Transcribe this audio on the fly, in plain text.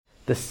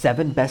the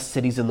 7 best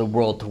cities in the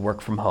world to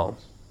work from home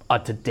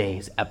on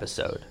today's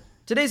episode.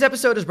 Today's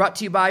episode is brought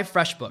to you by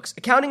FreshBooks.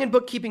 Accounting and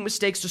bookkeeping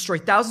mistakes destroy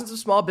thousands of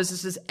small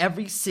businesses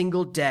every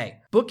single day.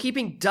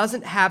 Bookkeeping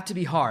doesn't have to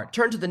be hard.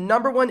 Turn to the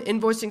 #1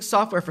 invoicing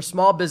software for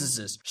small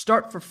businesses.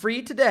 Start for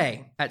free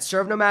today at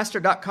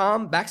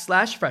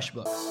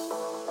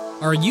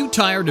servenomaster.com/FreshBooks. Are you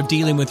tired of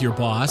dealing with your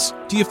boss?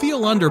 Do you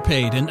feel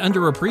underpaid and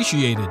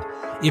underappreciated?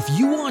 If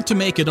you want to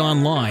make it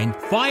online,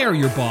 fire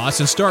your boss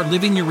and start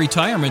living your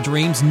retirement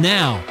dreams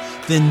now,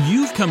 then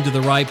you've come to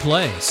the right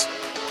place.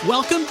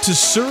 Welcome to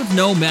Serve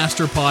No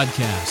Master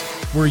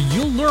Podcast, where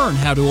you'll learn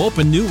how to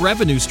open new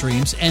revenue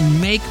streams and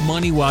make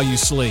money while you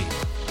sleep.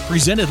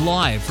 Presented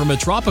live from a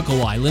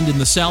tropical island in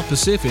the South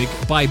Pacific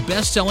by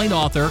best-selling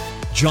author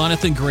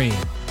Jonathan Green.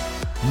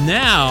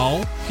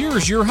 Now,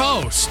 here's your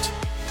host.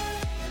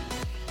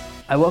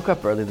 I woke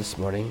up early this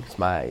morning.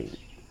 My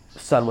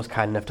son was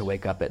kind enough to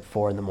wake up at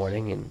 4 in the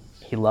morning, and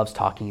he loves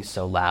talking. He's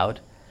so loud.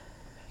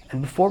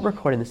 And before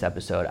recording this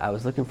episode, I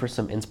was looking for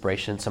some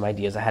inspiration, some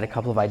ideas. I had a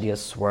couple of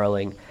ideas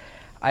swirling.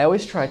 I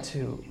always try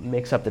to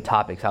mix up the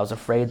topics. I was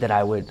afraid that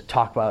I would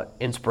talk about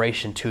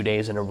inspiration 2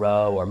 days in a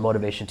row, or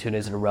motivation 2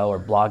 days in a row, or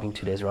blogging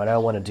 2 days in a row. I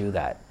don't want to do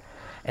that.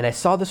 And I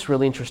saw this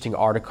really interesting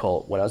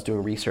article when I was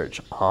doing research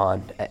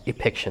on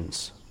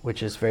Epictions,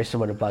 which is very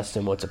similar to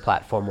BuzzSumo. It's a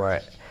platform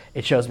where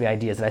it shows me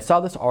ideas. And I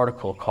saw this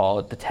article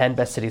called The 10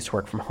 Best Cities to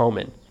Work From Home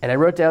In. And I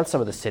wrote down some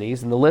of the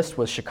cities, and the list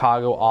was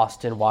Chicago,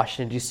 Austin,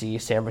 Washington, D.C.,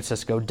 San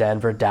Francisco,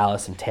 Denver,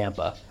 Dallas, and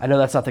Tampa. I know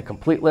that's not the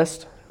complete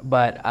list,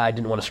 but I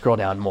didn't want to scroll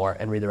down more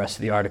and read the rest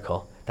of the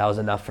article. That was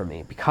enough for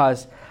me.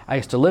 Because I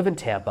used to live in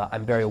Tampa,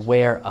 I'm very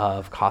aware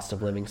of cost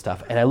of living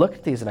stuff. And I looked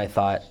at these and I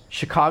thought,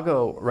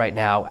 Chicago right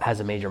now has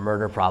a major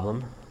murder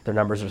problem. Their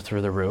numbers are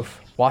through the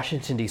roof.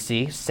 Washington,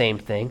 D.C., same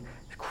thing.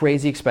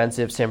 Crazy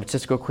expensive. San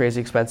Francisco, crazy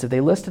expensive.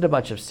 They listed a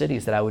bunch of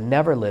cities that I would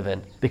never live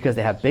in because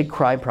they have big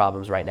crime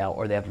problems right now,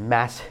 or they have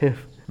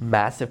massive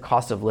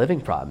cost of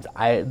living problems.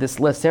 This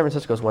list, San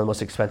Francisco is one of the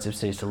most expensive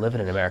cities to live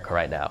in America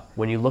right now.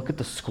 When you look at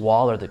the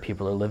squalor that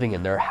people are living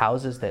in, there are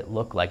houses that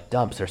look like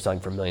dumps they're selling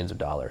for millions of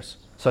dollars.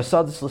 So I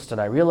saw this list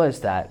and I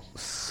realized that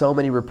so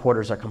many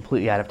reporters are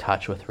completely out of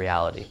touch with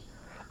reality.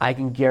 I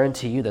can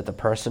guarantee you that the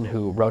person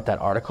who wrote that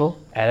article,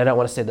 and I don't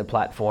want to say the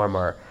platform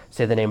or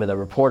say the name of the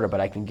reporter,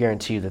 but I can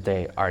guarantee you that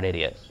they are an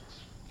idiot.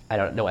 I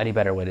don't know any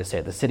better way to say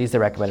it. The cities they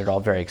recommended are all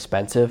very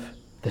expensive.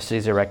 The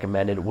cities they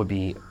recommended would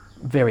be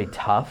very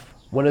tough.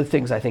 One of the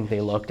things I think they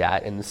looked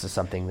at, and this is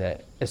something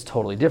that is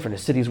totally different,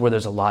 is cities where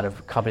there's a lot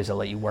of companies that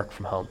let you work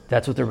from home.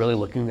 That's what they're really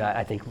looking at.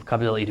 I think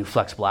companies that let you do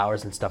flexible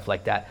hours and stuff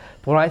like that.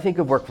 But when I think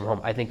of work from home,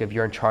 I think of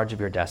you're in charge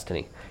of your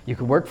destiny. You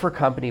can work for a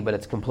company, but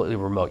it's completely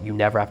remote. You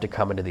never have to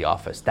come into the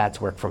office.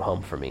 That's work from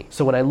home for me.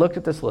 So when I looked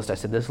at this list, I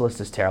said, this list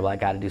is terrible. I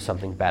got to do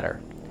something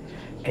better.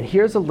 And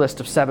here's a list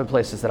of 7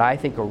 places that I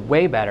think are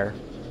way better,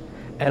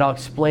 and I'll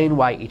explain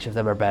why each of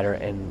them are better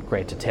in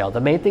great detail.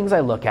 The main things I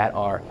look at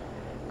are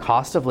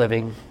cost of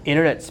living,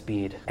 internet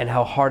speed, and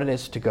how hard it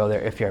is to go there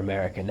if you're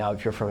American. Now,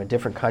 if you're from a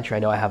different country, I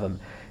know I have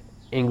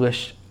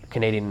English,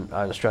 Canadian,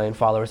 Australian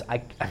followers.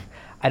 I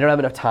don't have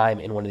enough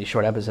time in one of these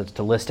short episodes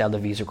to list down the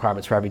visa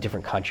requirements for every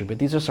different country, but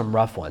these are some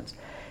rough ones.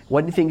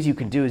 One of the things you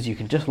can do is you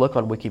can just look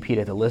on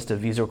Wikipedia at the list of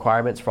visa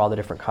requirements for all the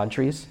different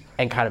countries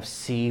and kind of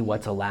see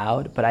what's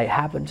allowed. But I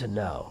happen to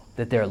know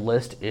that their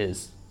list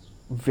has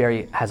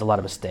a lot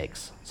of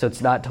mistakes. So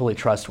it's not totally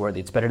trustworthy.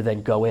 It's better to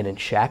then go in and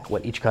check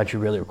what each country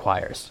really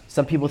requires.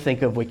 Some people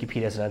think of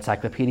Wikipedia as an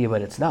encyclopedia,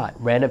 but it's not.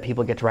 Random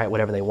people get to write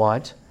whatever they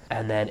want,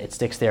 and then it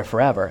sticks there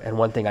forever. And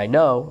one thing I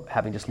know,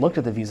 having just looked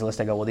at the visa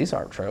list, I go, well, these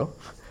aren't true.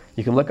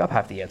 You can look up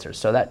half the answers.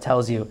 So that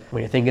tells you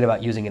when you're thinking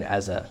about using it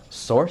as a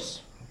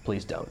source,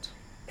 please don't.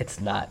 It's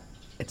not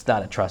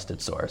a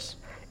trusted source.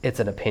 It's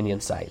an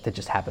opinion site that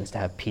just happens to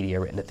have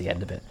Pedia written at the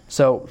end of it.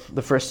 So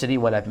the first city,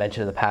 one I've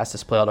mentioned in the past,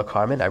 is Playa del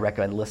Carmen. I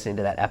recommend listening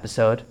to that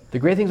episode. The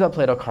great things about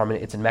Playa del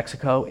Carmen, it's in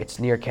Mexico. It's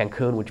near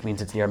Cancun, which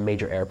means it's near a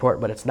major airport,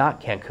 but it's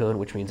not Cancun,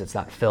 which means it's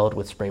not filled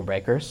with spring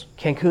breakers.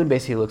 Cancun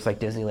basically looks like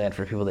Disneyland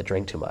for people that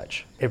drink too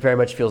much. It very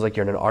much feels like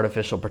you're in an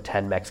artificial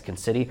pretend Mexican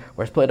city,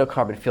 whereas Playa del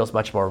Carmen feels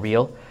much more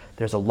real.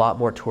 There's a lot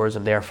more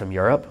tourism there from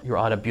Europe. You're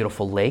on a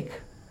beautiful lake.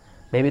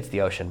 Maybe it's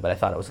the ocean, but I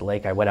thought it was a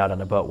lake. I went out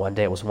on a boat one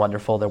day. It was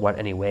wonderful. There weren't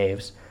any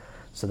waves,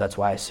 so that's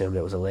why I assumed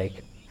it was a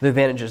lake. The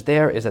advantages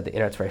there is that the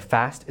internet's very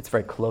fast. It's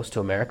very close to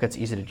America. It's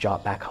easy to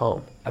jump back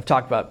home. I've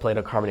talked about Playa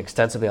del Carmen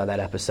extensively on that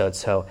episode,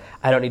 so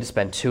I don't need to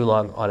spend too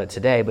long on it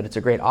today, but it's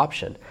a great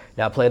option.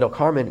 Now, Playa del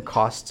Carmen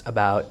costs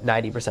about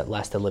 90%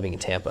 less than living in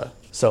Tampa.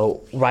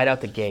 So right out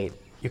the gate,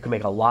 you can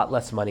make a lot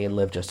less money and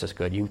live just as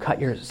good. You can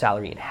cut your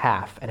salary in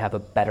half and have a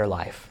better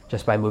life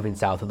just by moving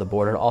south of the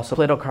border. And also,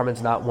 Playa del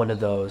Carmen's not one of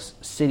those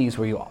cities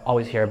where you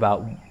always hear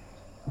about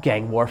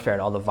gang warfare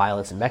and all the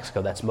violence in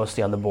Mexico. That's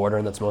mostly on the border,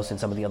 and that's mostly in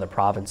some of the other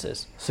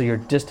provinces. So you're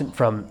distant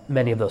from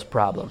many of those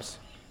problems.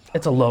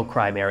 It's a low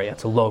crime area.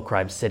 It's a low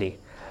crime city.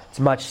 It's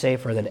much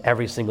safer than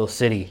every single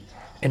city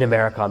in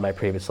America on my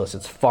previous list.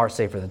 It's far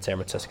safer than San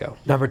Francisco.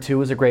 Number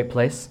 2 is a great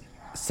place,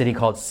 a city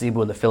called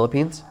Cebu in the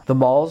Philippines. The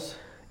malls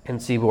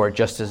and see we're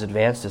just as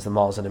advanced as the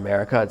malls in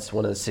America. It's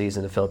one of the cities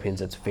in the Philippines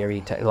that's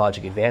very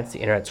technologically advanced. The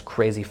internet's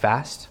crazy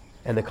fast,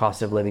 and the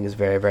cost of living is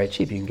very, very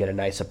cheap. You can get a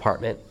nice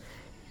apartment,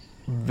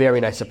 very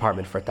nice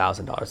apartment for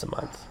 $1,000 a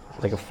month,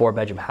 like a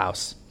 4-bedroom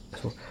house.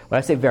 When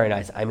I say very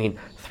nice, I mean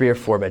 3 or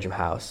 4 bedroom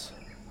house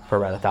for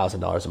around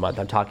 $1,000 a month.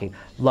 I'm talking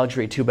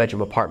luxury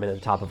 2-bedroom apartment at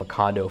the top of a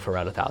condo for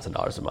around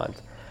 $1,000 a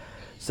month.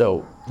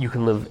 So you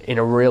can live in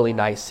a really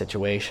nice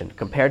situation.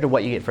 Compared to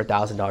what you get for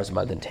 $1,000 a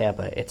month in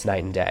Tampa, it's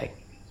night and day.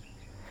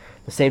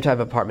 The same type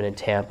of apartment in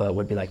Tampa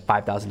would be like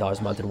 $5,000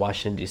 a month. In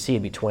Washington, D.C.,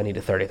 it'd be $20,000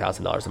 to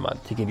 $30,000 a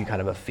month, to give you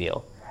kind of a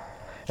feel.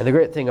 And the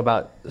great thing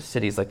about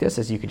cities like this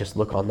is you can just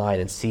look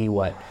online and see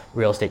what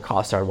real estate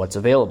costs are and what's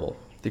available.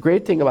 The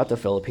great thing about the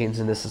Philippines,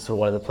 and this is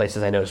one of the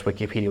places I noticed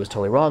Wikipedia was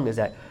totally wrong, is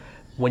that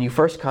when you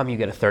first come, you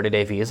get a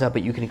 30-day visa,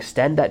 but you can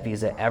extend that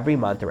visa every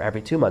month or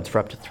every 2 months for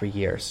up to 3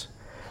 years.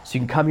 So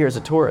you can come here as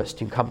a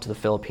tourist. You can come to the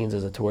Philippines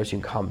as a tourist. You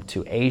can come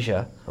to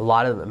Asia, a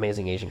lot of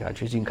amazing Asian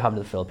countries. You can come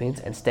to the Philippines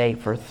and stay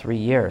for 3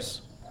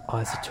 years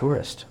as a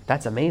tourist.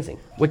 That's amazing.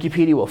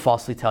 Wikipedia will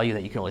falsely tell you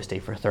that you can only stay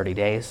for 30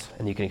 days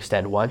and you can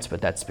extend once, but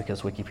that's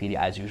because Wikipedia,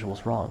 as usual,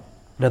 is wrong.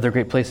 Another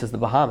great place is the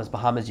Bahamas.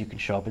 Bahamas, you can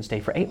show up and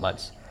stay for 8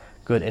 months.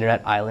 Good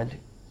internet island,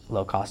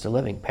 low cost of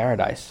living,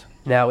 paradise.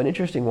 Now, an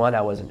interesting one,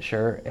 I wasn't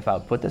sure if I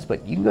would put this,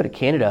 but you can go to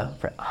Canada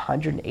for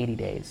 180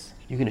 days.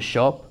 You're going to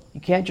show up. You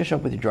can't just show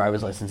up with your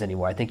driver's license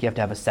anymore. I think you have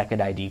to have a second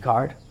ID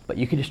card, but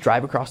you can just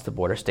drive across the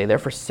border, stay there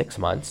for 6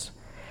 months.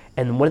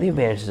 And one of the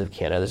advantages of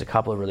Canada, there's a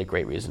couple of really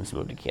great reasons to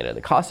move to Canada.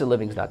 The cost of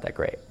living is not that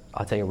great.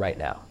 I'll tell you right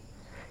now.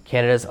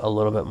 Canada's a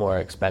little bit more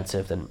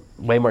expensive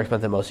way more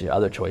expensive than most of your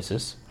other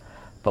choices.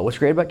 But what's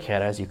great about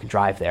Canada is you can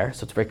drive there,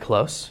 so it's very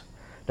close.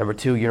 Number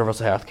 2,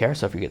 universal health care,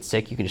 so if you get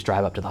sick, you can just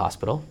drive up to the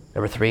hospital.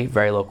 Number 3,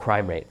 very low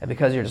crime rate. And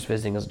because you're just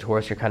visiting as a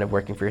tourist, you're kind of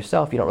working for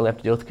yourself, you don't really have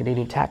to deal with the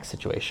Canadian tax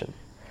situation.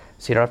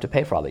 So you don't have to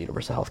pay for all the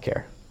universal health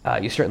care.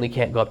 You certainly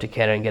can't go up to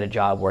Canada and get a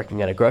job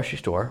working at a grocery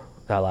store.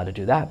 Not allowed to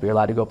do that, but you're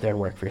allowed to go up there and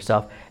work for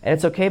yourself. And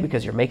it's okay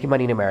because you're making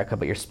money in America,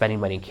 but you're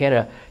spending money in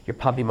Canada. You're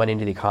pumping money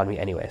into the economy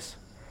anyways.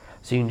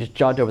 So you can just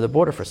jaunt over the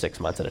border for 6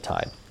 months at a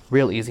time.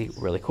 Real easy,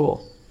 really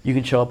cool. You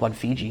can show up on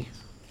Fiji,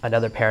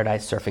 another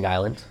paradise surfing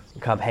island,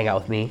 and come hang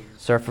out with me,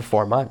 surf for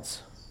 4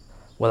 months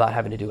without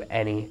having to do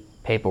any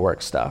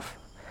paperwork stuff.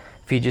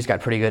 Fiji's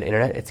got pretty good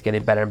internet. It's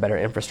getting better and better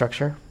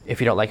infrastructure. If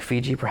you don't like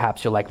Fiji,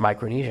 perhaps you'll like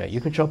Micronesia. You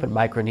can show up in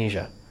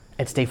Micronesia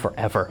and stay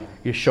forever.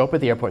 You show up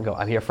at the airport and go,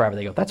 I'm here forever.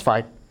 They go, that's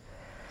fine.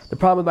 The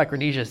problem with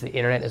Micronesia is the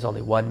internet is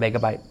only 1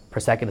 megabyte per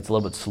second. It's a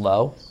little bit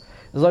slow.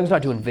 As long as you're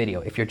not doing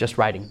video. If you're just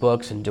writing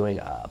books and doing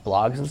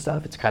blogs and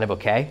stuff, it's kind of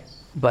okay.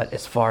 But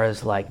as far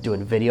as like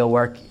doing video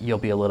work, you'll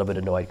be a little bit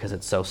annoyed because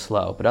it's so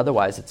slow. But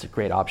otherwise, it's a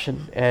great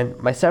option. And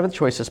my 7th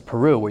choice is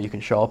Peru, where you can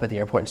show up at the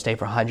airport and stay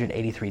for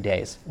 183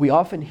 days. We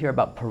often hear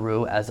about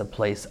Peru as a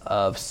place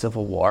of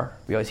civil war.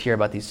 We always hear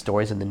about these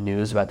stories in the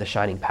news about the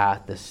Shining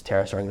Path, this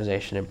terrorist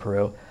organization in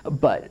Peru.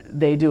 But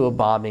they do a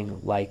bombing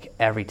like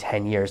every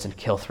 10 years and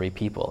kill 3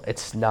 people.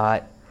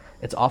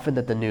 It's often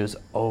that the news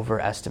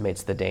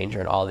overestimates the danger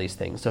in all these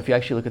things. So if you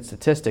actually look at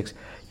statistics,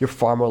 you're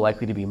far more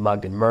likely to be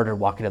mugged and murdered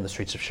walking down the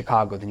streets of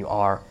Chicago than you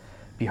are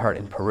be hurt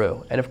in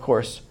Peru. And of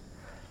course,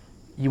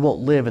 you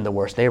won't live in the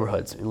worst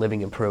neighborhoods.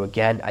 Living in Peru,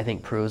 again, I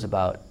think Peru is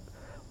about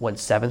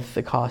 1/7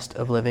 the cost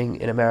of living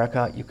in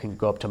America. You can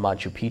go up to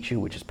Machu Picchu,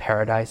 which is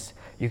paradise.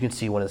 You can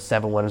see one of the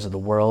 7 wonders of the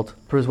world.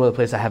 Peru is one of the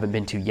places I haven't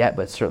been to yet,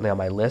 but it's certainly on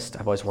my list.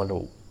 I've always wanted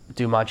to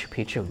do Machu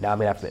Picchu. Now I'm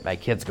going to have to make my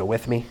kids go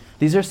with me.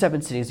 These are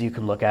 7 cities you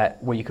can look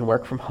at where you can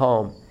work from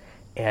home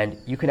and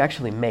you can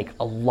actually make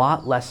a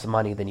lot less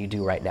money than you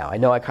do right now. I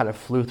know I kind of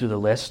flew through the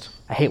list.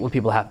 I hate when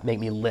people make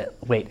me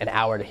wait an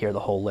hour to hear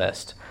the whole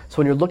list. So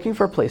when you're looking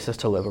for places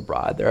to live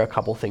abroad, there are a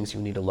couple things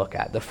you need to look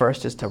at. The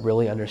first is to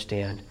really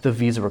understand the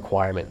visa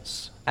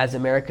requirements. As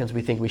Americans,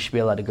 we think we should be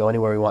allowed to go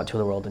anywhere we want to in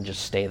the world and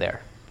just stay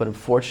there. But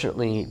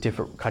unfortunately,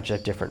 different countries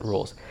have different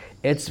rules.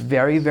 It's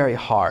very, very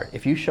hard.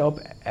 If you show up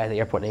at the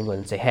airport in England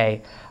and say,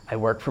 hey, I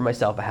work for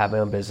myself, I have my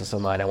own business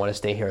of mine, I want to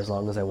stay here as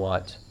long as I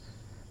want,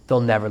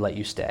 they'll never let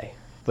you stay.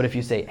 But if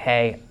you say,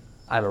 hey,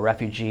 I'm a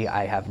refugee,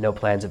 I have no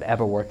plans of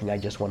ever working, I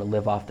just want to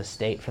live off the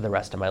state for the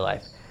rest of my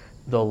life,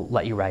 they'll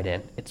let you right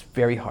in. It's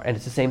very hard. And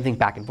it's the same thing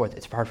back and forth.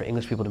 It's hard for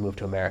English people to move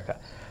to America.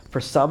 For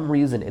some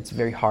reason, it's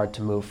very hard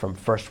to move from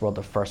first world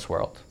to first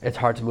world. It's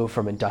hard to move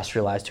from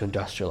industrialized to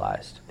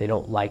industrialized. They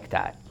don't like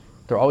that.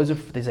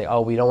 They say, oh,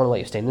 we don't want to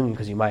let you stay in England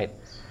because you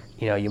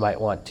might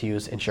want to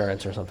use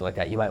insurance or something like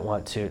that. You might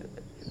want to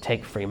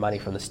take free money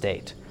from the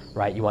state,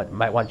 right? You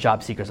might want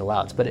job seekers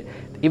allowance. But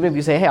even if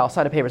you say, hey, I'll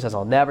sign a paper that says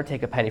I'll never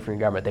take a penny from your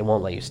government, they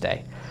won't let you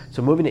stay.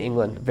 So moving to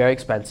England, very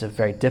expensive,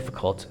 very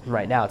difficult. And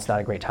right now, it's not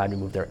a great time to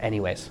move there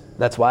anyways.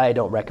 That's why I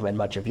don't recommend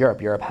much of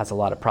Europe. Europe has a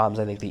lot of problems.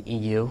 I think the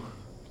EU,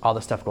 all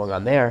the stuff going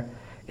on there,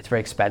 it's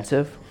very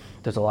expensive.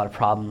 There's a lot of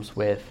problems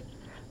with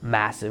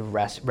massive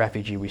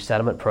refugee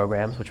resettlement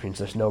programs, which means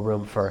there's no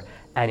room for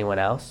anyone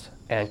else,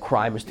 and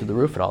crime is through the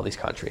roof in all these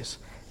countries.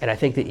 And I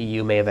think the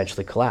EU may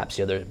eventually collapse.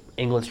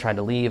 England's trying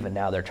to leave, and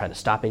now they're trying to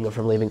stop England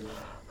from leaving.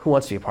 Who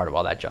wants to be a part of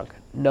all that junk?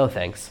 No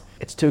thanks.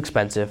 It's too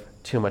expensive,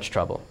 too much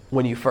trouble.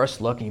 When you first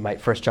look, you might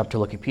first jump to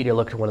Wikipedia,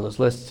 look at one of those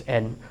lists,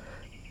 and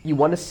you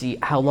want to see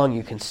how long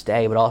you can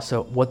stay, but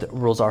also what the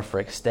rules are for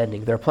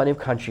extending. There are plenty of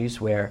countries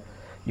where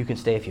you can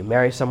stay if you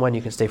marry someone,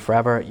 you can stay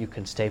forever, you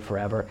can stay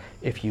forever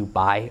if you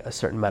buy a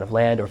certain amount of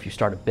land or if you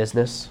start a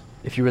business.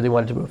 If you really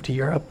wanted to move to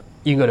Europe,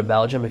 you can go to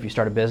Belgium. If you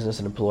start a business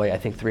and employ, I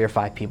think, 3 or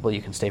 5 people,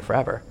 you can stay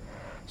forever.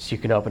 So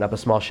you can open up a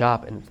small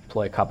shop and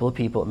employ a couple of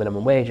people at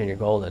minimum wage and you're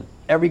golden.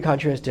 Every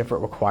country has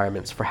different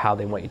requirements for how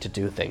they want you to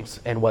do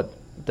things and what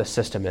the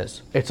system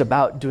is. It's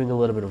about doing a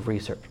little bit of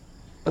research.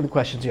 And the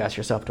questions you ask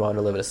yourself, do I want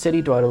to live in a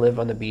city? Do I want to live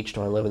on the beach? Do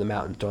I want to live in the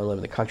mountains? Do I want to live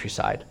in the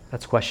countryside?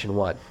 That's question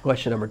 1.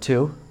 Question number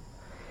 2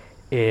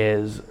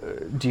 is,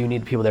 do you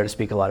need people there to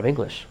speak a lot of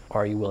English?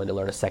 Are you willing to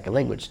learn a second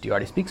language? Do you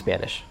already speak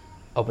Spanish?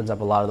 Opens up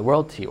a lot of the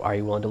world to you. Are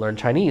you willing to learn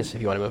Chinese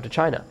if you want to move to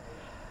China?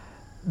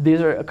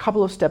 These are a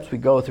couple of steps we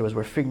go through as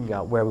we're figuring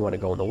out where we want to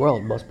go in the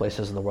world. Most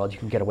places in the world you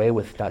can get away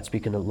with not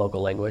speaking the local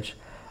language.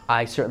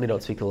 I certainly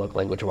don't speak the local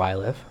language where I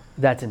live.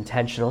 That's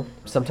intentional.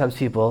 Sometimes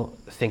people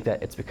think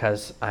that it's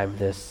because I'm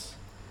this,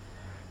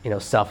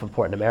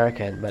 self-important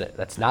American, but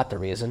that's not the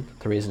reason.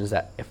 The reason is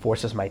that it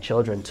forces my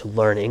children to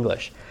learn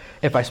English.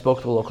 If I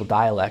spoke the local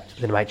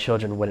dialect, then my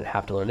children wouldn't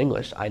have to learn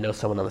English. I know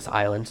someone on this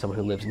island, someone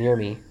who lives near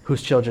me,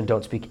 whose children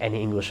don't speak any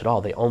English at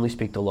all. They only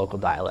speak the local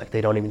dialect.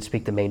 They don't even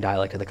speak the main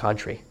dialect of the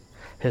country.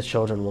 His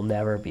children will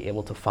never be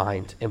able to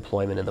find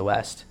employment in the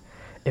West.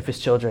 If his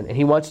children, and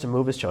he wants to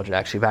move his children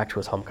actually back to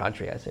his home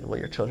country, I said, well,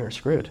 your children are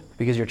screwed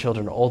because your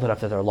children are old enough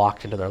that they're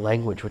locked into their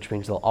language, which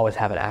means they'll always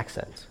have an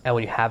accent. And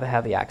when you have a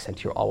heavy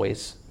accent, you're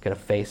always going to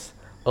face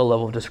a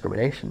level of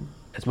discrimination.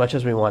 As much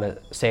as we want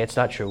to say it's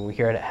not true, when we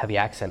hear a heavy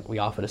accent, we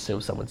often assume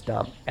someone's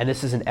dumb. And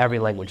this is in every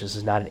language. This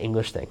is not an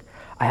English thing.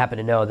 I happen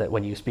to know that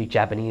when you speak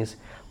Japanese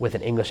with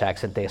an English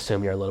accent, they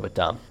assume you're a little bit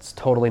dumb. It's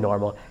totally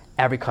normal.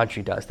 Every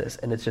country does this,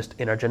 and it's just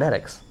in our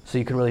genetics. So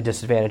you can really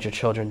disadvantage your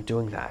children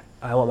doing that.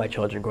 I want my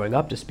children growing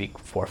up to speak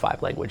 4 or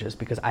 5 languages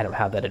because I don't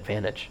have that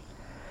advantage.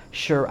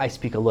 Sure, I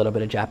speak a little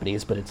bit of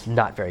Japanese, but it's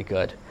not very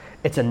good.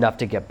 It's enough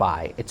to get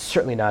by. It's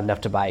certainly not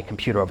enough to buy a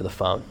computer over the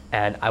phone.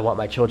 And I want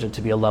my children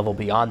to be a level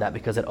beyond that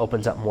because it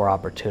opens up more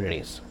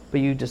opportunities.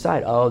 But you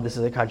decide, this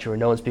is a country where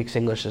no one speaks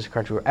English. This is a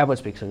country where everyone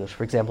speaks English.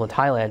 For example, in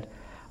Thailand,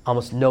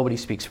 almost nobody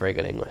speaks very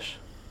good English.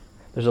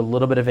 There's a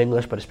little bit of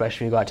English, but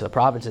especially when you go out to the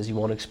provinces, you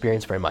won't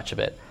experience very much of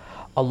it.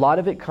 A lot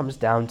of it comes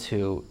down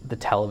to the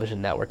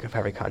television network of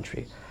every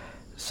country.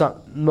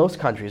 Most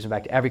countries, in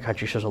fact, every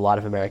country shows a lot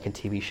of American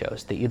TV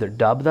shows. They either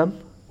dub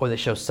them or they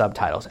show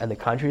subtitles. And the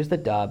countries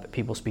that dub,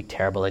 people speak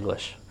terrible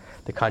English.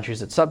 The countries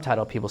that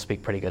subtitle, people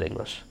speak pretty good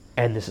English.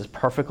 And this is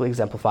perfectly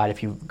exemplified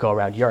if you go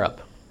around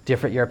Europe.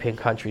 Different European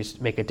countries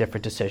make a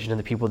different decision, and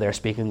the people there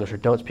speak English or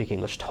don't speak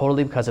English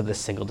totally because of this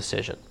single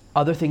decision.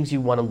 Other things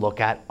you want to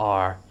look at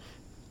are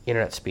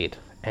internet speed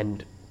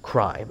and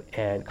crime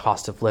and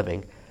cost of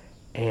living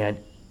and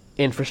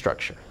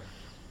infrastructure.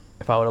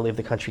 If I want to leave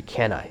the country,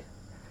 can I?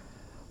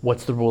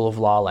 What's the rule of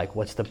law like?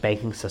 What's the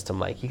banking system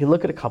like? You can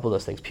look at a couple of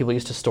those things. People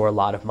used to store a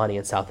lot of money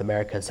in South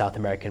America and South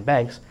American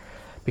banks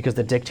because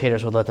the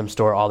dictators would let them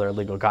store all their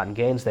illegal gotten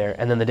gains there,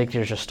 and then the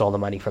dictators just stole the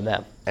money from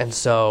them. And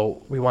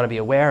so we want to be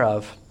aware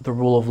of the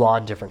rule of law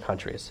in different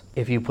countries.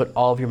 If you put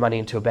all of your money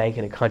into a bank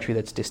in a country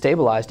that's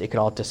destabilized, it can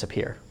all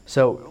disappear.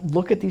 So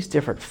look at these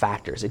different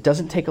factors. It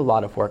doesn't take a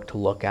lot of work to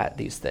look at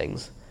these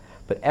things.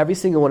 But every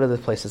single one of the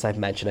places I've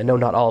mentioned, I know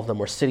not all of them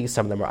were cities,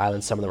 some of them were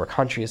islands, some of them were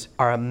countries,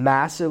 are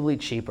massively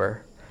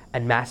cheaper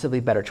and massively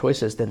better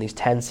choices than these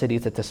 10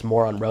 cities that this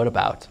moron wrote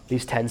about.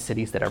 These 10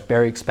 cities that are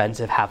very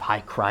expensive, have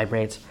high crime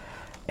rates,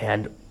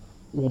 and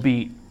will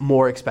be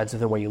more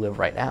expensive than where you live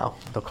right now.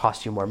 They'll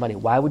cost you more money.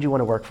 Why would you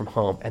want to work from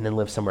home and then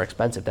live somewhere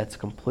expensive? That's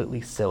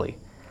completely silly.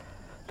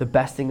 The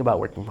best thing about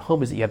working from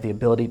home is that you have the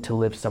ability to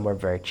live somewhere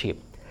very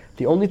cheap.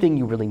 The only thing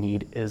you really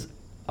need is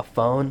a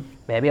phone,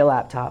 maybe a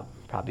laptop,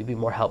 probably be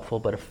more helpful,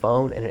 but a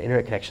phone and an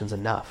internet connection is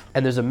enough.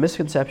 And there's a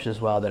misconception as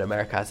well that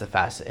America has the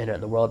fastest internet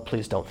in the world.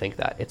 Please don't think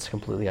that. It's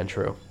completely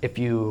untrue. If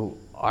you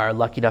are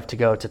lucky enough to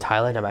go to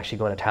Thailand, I'm actually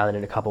going to Thailand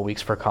in a couple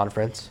weeks for a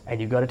conference,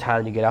 and you go to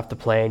Thailand, you get off the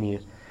plane, you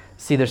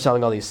see they're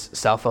selling all these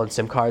cell phone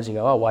SIM cards, you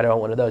go, why do I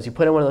want one of those? You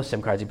put in one of those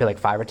SIM cards, you pay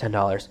like $5 or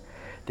 $10.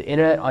 The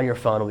internet on your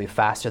phone will be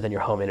faster than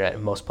your home internet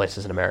in most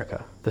places in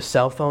America. The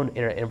cell phone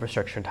internet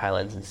infrastructure in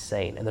Thailand is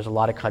insane, and there's a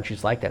lot of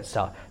countries like that.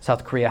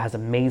 South Korea has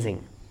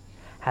amazing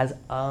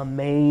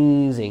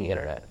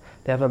internet.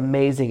 They have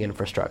amazing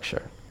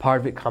infrastructure.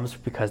 Part of it comes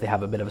because they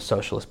have a bit of a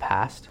socialist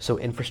past, so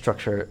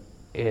infrastructure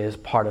is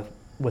part of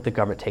what the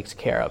government takes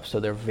care of. So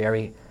they're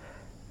very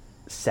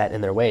set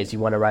in their ways. You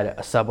want to ride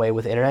a subway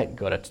with internet,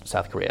 go to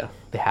South Korea.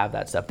 They have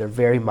that stuff. They're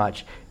very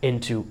much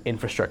into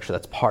infrastructure.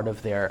 That's part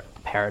of their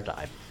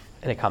paradigm,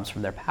 and it comes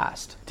from their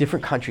past.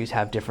 Different countries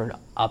have different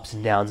ups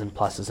and downs and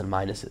pluses and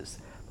minuses,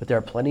 but there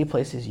are plenty of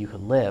places you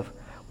can live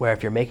where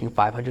if you're making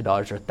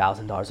 $500 or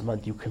 $1,000 a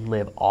month, you can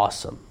live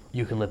awesome.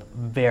 You can live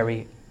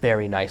very,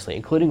 very nicely,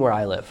 including where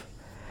I live.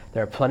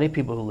 There are plenty of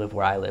people who live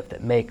where I live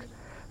that make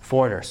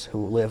foreigners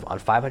who live on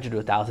 $500 to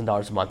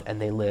 $1,000 a month, and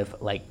they live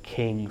like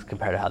kings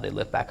compared to how they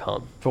live back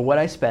home. For what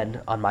I spend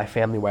on my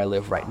family where I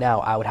live right now,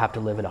 I would have to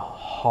live in a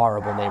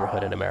horrible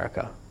neighborhood in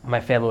America. My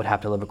family would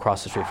have to live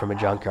across the street from a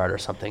junkyard or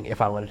something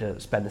if I wanted to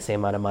spend the same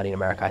amount of money in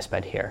America I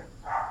spend here.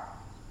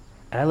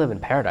 And I live in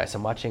paradise.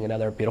 I'm watching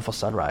another beautiful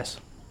sunrise.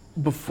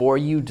 Before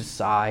you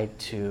decide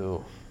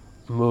to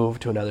move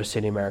to another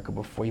city in America,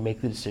 before you make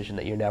the decision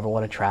that you never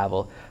want to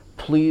travel,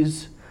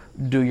 please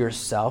do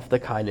yourself the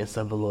kindness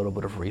of a little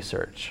bit of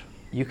research.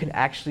 You can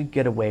actually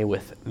get away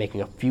with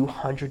making a few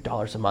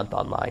 $100s a month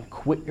online,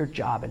 quit your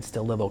job and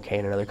still live okay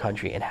in another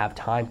country and have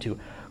time to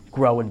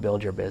grow and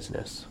build your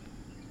business.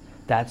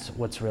 That's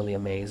what's really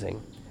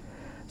amazing.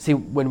 See,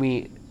 when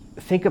we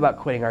think about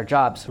quitting our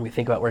jobs, when we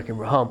think about working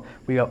from home,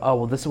 we go, oh,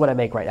 well, this is what I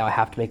make right now. I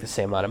have to make the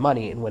same amount of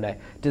money. And when I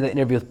did the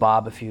interview with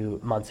Bob a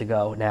few months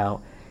ago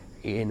now,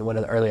 in one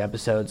of the early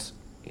episodes,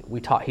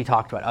 he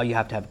talked about, oh, you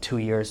have to have 2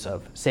 years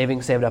of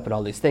saved up and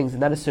all these things,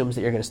 and that assumes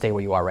that you're going to stay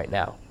where you are right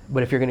now.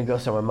 But if you're going to go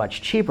somewhere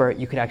much cheaper,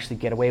 you can actually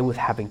get away with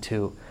having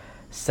to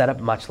set up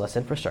much less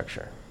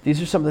infrastructure.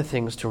 These are some of the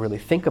things to really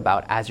think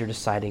about as you're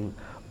deciding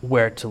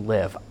where to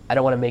live. I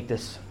don't want to make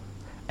this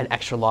an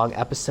extra long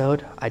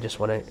episode. I just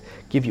want to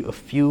give you a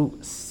few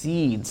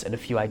seeds and a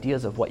few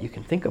ideas of what you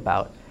can think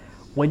about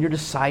when you're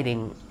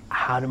deciding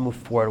how to move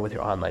forward with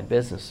your online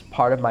business.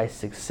 Part of my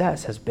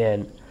success has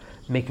been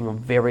making a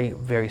very,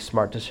 very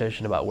smart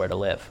decision about where to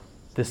live.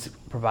 This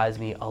provides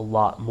me a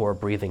lot more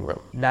breathing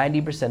room.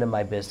 90% of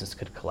my business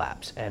could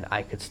collapse and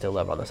I could still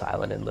live on this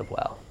island and live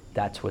well.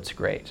 That's what's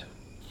great.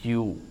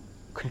 You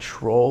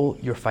control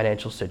your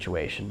financial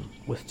situation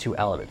with two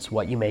elements,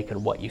 what you make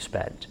and what you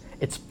spend.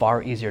 It's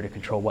far easier to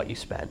control what you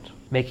spend.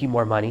 Making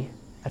more money,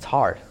 that's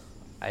hard.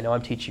 I know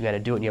I'm teaching you how to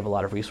do it and you have a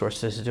lot of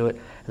resources to do it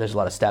and there's a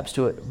lot of steps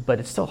to it, but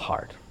it's still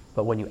hard.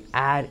 But when you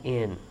add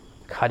in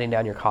cutting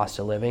down your cost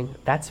of living,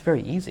 that's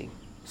very easy.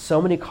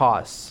 So many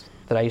costs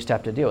that I used to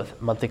have to deal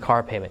with, monthly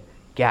car payment,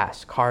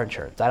 gas, car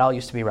insurance, that all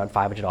used to be around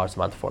 $500 a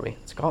month for me.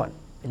 It's gone.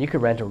 And you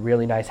could rent a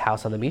really nice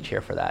house on the beach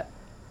here for that,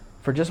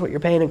 for just what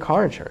you're paying in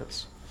car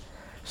insurance.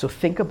 So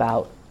think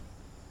about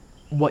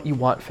what you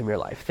want from your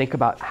life. Think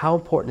about how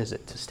important is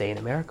it to stay in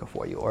America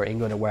for you or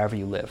England or wherever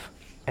you live.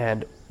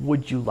 And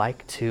would you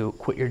like to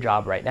quit your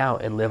job right now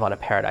and live on a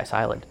paradise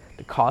island?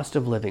 The cost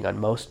of living on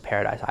most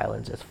paradise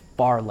islands is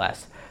far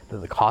less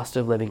than the cost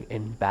of living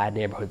in bad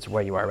neighborhoods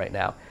where you are right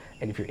now.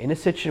 And if you're in a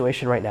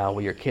situation right now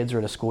where your kids are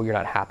in a school you're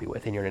not happy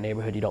with and you're in a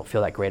neighborhood you don't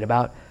feel that great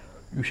about,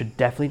 you should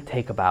definitely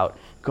think about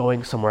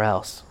going somewhere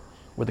else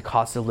where the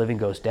cost of living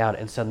goes down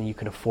and suddenly you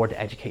can afford to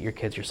educate your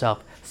kids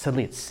yourself.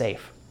 Suddenly it's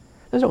safe.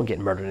 There's no one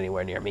getting murdered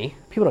anywhere near me.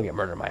 People don't get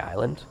murdered on my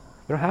island.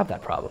 We don't have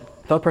that problem.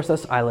 The only person on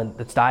this island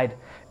that's died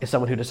is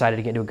someone who decided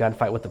to get into a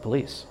gunfight with the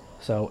police.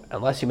 So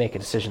unless you make a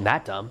decision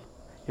that dumb,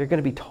 you're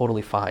going to be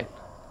totally fine.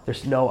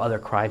 There's no other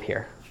crime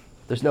here.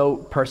 There's no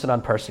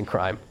person-on-person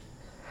crime.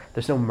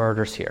 There's no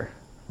murders here.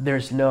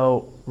 There's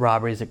no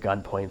robberies at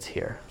gunpoints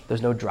here.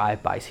 There's no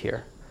drive-bys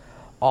here.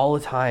 All the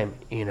time,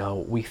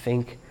 we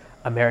think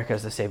America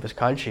is the safest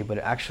country, but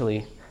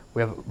actually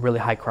we have really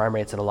high crime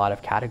rates in a lot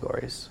of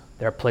categories.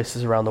 There are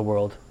places around the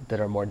world that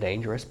are more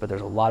dangerous, but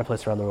there's a lot of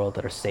places around the world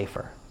that are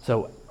safer.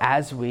 So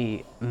as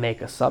we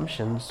make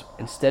assumptions,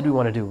 instead we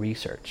want to do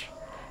research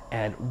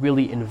and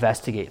really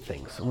investigate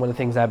things. And one of the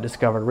things I've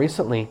discovered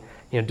recently,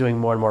 doing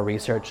more and more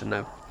research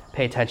and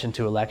pay attention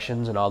to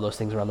elections and all those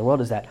things around the world,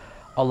 is that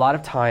a lot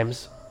of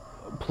times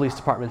police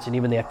departments and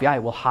even the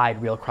FBI will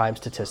hide real crime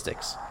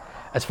statistics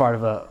as part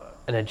of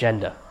an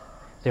agenda.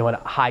 They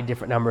want to hide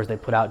different numbers, they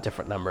put out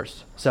different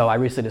numbers. So I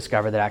recently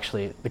discovered that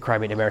actually the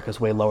crime rate in America is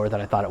way lower than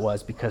I thought it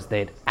was because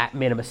they'd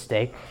made a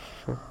mistake.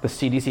 The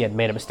CDC had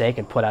made a mistake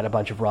and put out a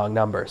bunch of wrong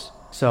numbers.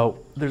 So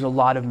there's a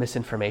lot of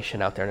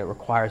misinformation out there and it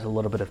requires a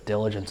little bit of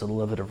diligence, a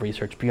little bit of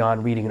research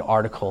beyond reading an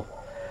article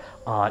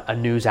on a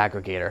news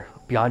aggregator,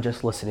 beyond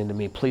just listening to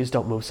me. Please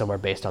don't move somewhere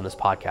based on this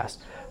podcast.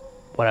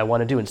 What I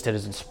want to do instead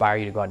is inspire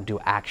you to go out and do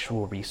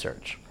actual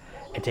research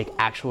and take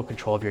actual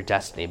control of your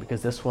destiny,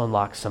 because this will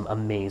unlock some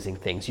amazing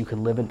things. You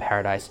can live in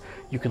paradise.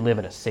 You can live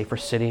in a safer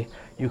city.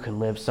 You can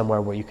live somewhere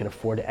where you can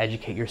afford to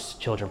educate your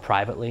children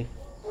privately.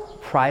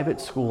 Private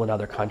school in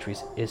other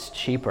countries is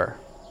cheaper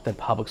than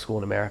public school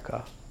in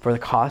America. For the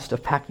cost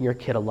of packing your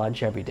kid a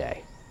lunch every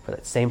day, for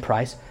that same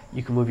price,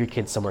 you can move your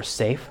kids somewhere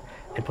safe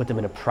and put them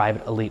in a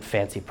private, elite,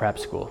 fancy prep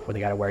school where they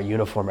got to wear a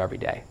uniform every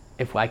day.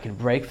 If I can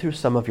break through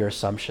some of your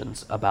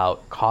assumptions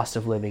about cost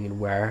of living and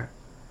where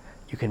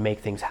you can make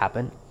things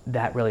happen,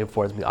 that really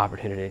affords me the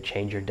opportunity to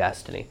change your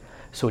destiny.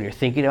 So when you're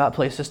thinking about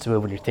places to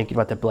move, when you're thinking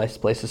about the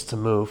best places to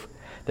move,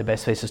 the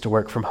best places to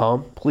work from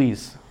home,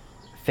 please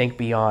think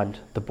beyond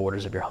the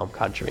borders of your home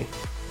country.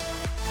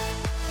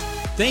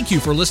 Thank you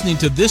for listening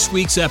to this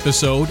week's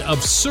episode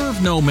of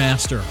Serve No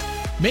Master.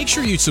 Make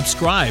sure you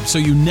subscribe so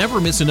you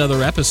never miss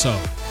another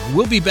episode.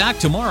 We'll be back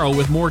tomorrow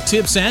with more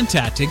tips and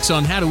tactics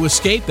on how to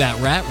escape that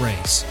rat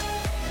race.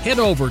 Head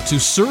over to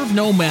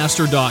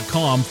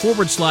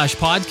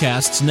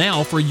servenomaster.com/podcasts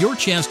now for your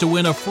chance to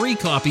win a free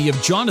copy of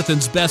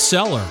Jonathan's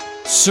bestseller,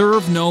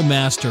 Serve No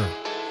Master.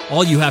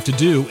 All you have to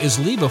do is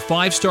leave a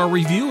 5-star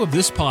review of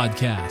this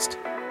podcast.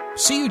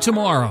 See you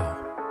tomorrow.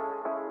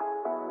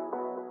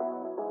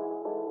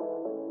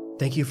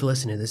 Thank you for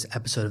listening to this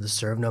episode of the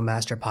Serve No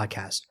Master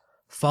podcast.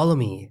 Follow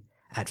me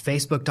at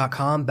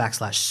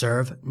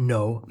facebook.com/serve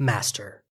no master.